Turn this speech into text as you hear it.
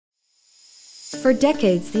For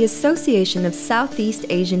decades, the Association of Southeast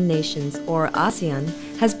Asian Nations, or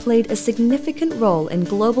ASEAN, has played a significant role in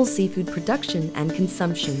global seafood production and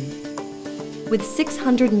consumption. With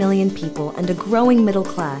 600 million people and a growing middle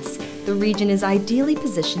class, the region is ideally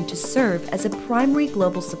positioned to serve as a primary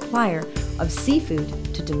global supplier of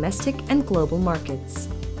seafood to domestic and global markets.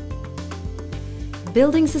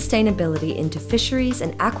 Building sustainability into fisheries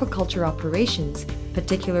and aquaculture operations,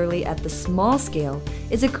 particularly at the small scale,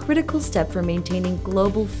 is a critical step for maintaining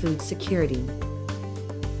global food security.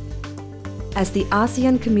 As the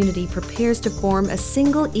ASEAN community prepares to form a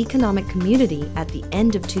single economic community at the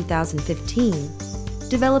end of 2015,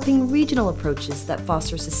 developing regional approaches that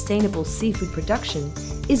foster sustainable seafood production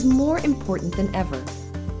is more important than ever.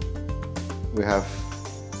 We have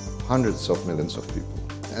hundreds of millions of people,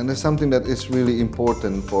 and it's something that is really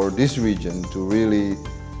important for this region to really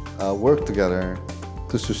work together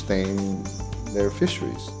to sustain their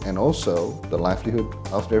fisheries and also the livelihood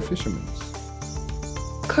of their fishermen.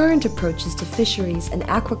 Current approaches to fisheries and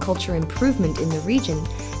aquaculture improvement in the region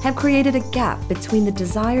have created a gap between the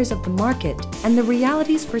desires of the market and the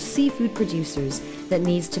realities for seafood producers that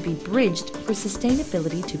needs to be bridged for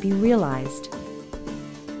sustainability to be realized.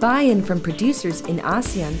 Buy-in from producers in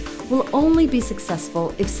ASEAN will only be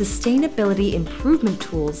successful if sustainability improvement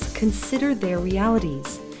tools consider their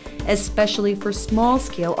realities, especially for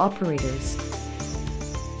small-scale operators.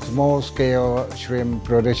 Small-scale shrimp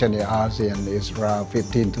production in ASEAN is around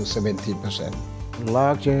 15 to 70%.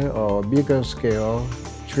 Larger or bigger scale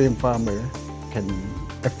shrimp farmer can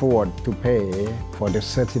afford to pay for the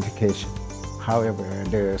certification. However,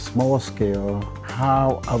 the small scale,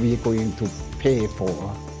 how are we going to pay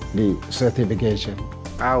for the certification?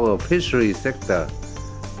 Our fishery sector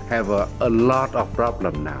have a lot of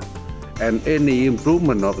problem now, and any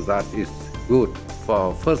improvement of that is good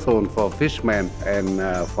for, first of all, for fishermen and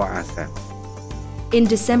for ASEAN. In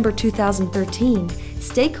December 2013,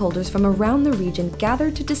 stakeholders from around the region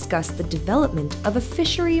gathered to discuss the development of a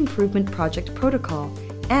fishery improvement project protocol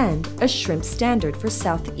and a shrimp standard for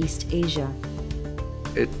Southeast Asia.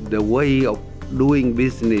 The way of doing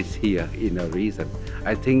business here in the region,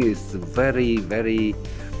 I think is very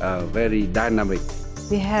dynamic.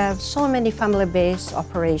 We have so many family-based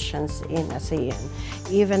operations in ASEAN.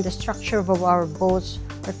 Even the structure of our boats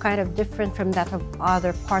are kind of different from that of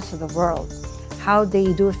other parts of the world. How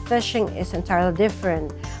they do fishing is entirely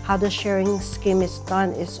different. How the sharing scheme is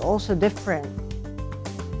done is also different.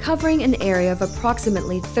 Covering an area of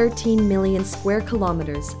approximately 13 million square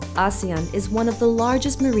kilometers, ASEAN is one of the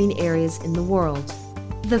largest marine areas in the world.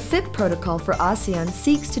 The FIP protocol for ASEAN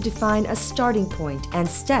seeks to define a starting point and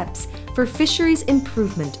steps for fisheries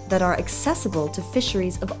improvement that are accessible to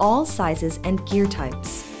fisheries of all sizes and gear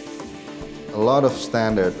types. A lot of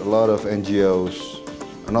a lot of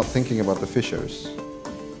NGOs are not thinking about the fishers.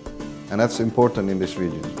 And that's important in this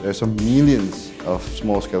region. There's some millions of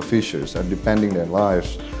small-scale fishers are depending their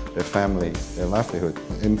lives, their family, their livelihood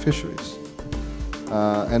in fisheries.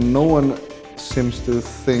 And no one seems to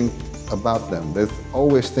think about them. They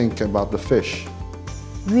always think about the fish.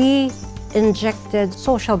 We injected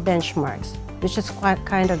social benchmarks, which is quite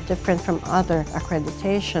kind of different from other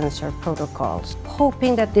accreditations or protocols,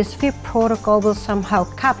 hoping that this FIP protocol will somehow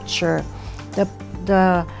capture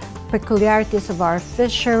the peculiarities of our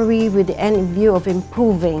fishery with the end view of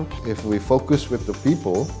improving. If we focus with the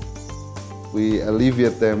people, we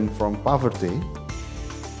alleviate them from poverty,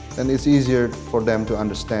 then it's easier for them to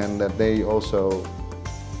understand that they also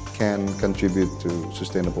can contribute to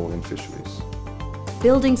sustainable in fisheries.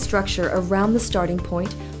 Building structure around the starting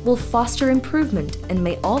point will foster improvement and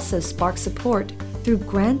may also spark support through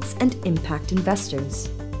grants and impact investors.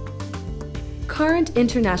 Current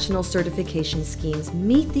international certification schemes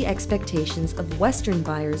meet the expectations of Western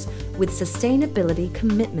buyers with sustainability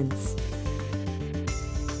commitments.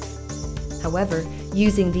 However,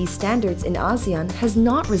 using these standards in ASEAN has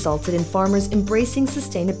not resulted in farmers embracing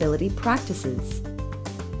sustainability practices.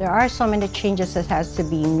 There are so many changes that has to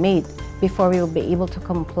be made before we will be able to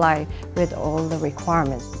comply with all the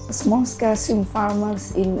requirements. Small-scale shrimp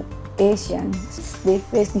farmers in Asia, they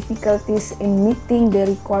face difficulties in meeting the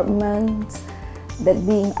requirements that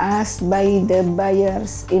being asked by the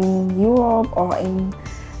buyers in Europe or in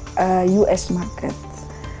US market.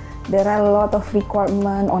 There are a lot of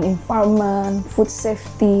requirements on environment, food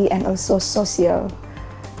safety, and also social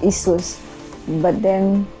issues. But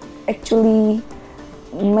then actually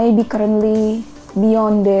maybe currently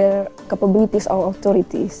beyond their capabilities or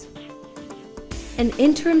authorities. An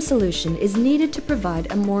interim solution is needed to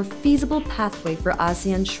provide a more feasible pathway for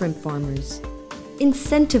ASEAN shrimp farmers.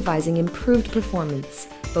 Incentivizing improved performance,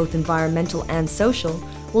 both environmental and social,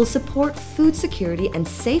 will support food security and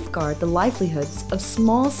safeguard the livelihoods of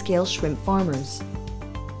small-scale shrimp farmers.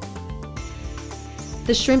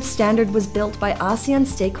 The Shrimp Standard was built by ASEAN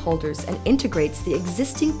stakeholders and integrates the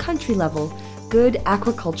existing country-level Good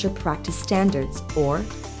Aquaculture Practice Standards, or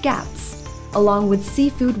GAPS, along with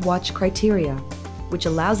Seafood Watch criteria, which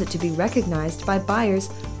allows it to be recognized by buyers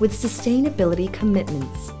with sustainability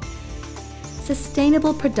commitments.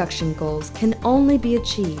 Sustainable production goals can only be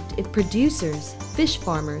achieved if producers, fish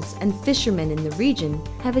farmers, and fishermen in the region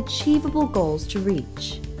have achievable goals to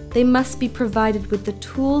reach. They must be provided with the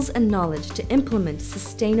tools and knowledge to implement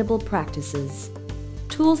sustainable practices.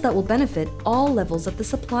 Tools that will benefit all levels of the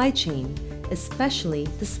supply chain, especially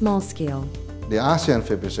the small scale. The ASEAN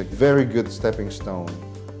FIP is a very good stepping stone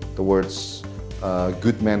towards a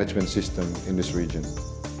good management system in this region.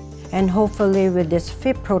 And hopefully with this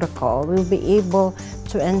FIP protocol, we'll be able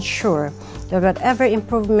to ensure that whatever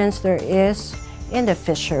improvements there is in the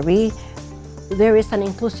fishery, there is an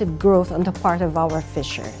inclusive growth on the part of our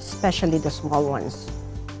fishers, especially the small ones.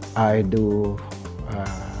 I do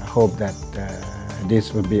hope that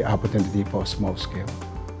this will be an opportunity for small scale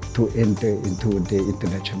to enter into the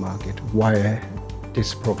international market via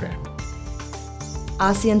this program.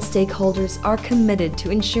 ASEAN stakeholders are committed to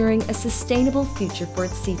ensuring a sustainable future for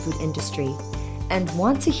its seafood industry and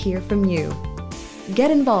want to hear from you. Get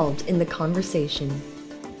involved in the conversation.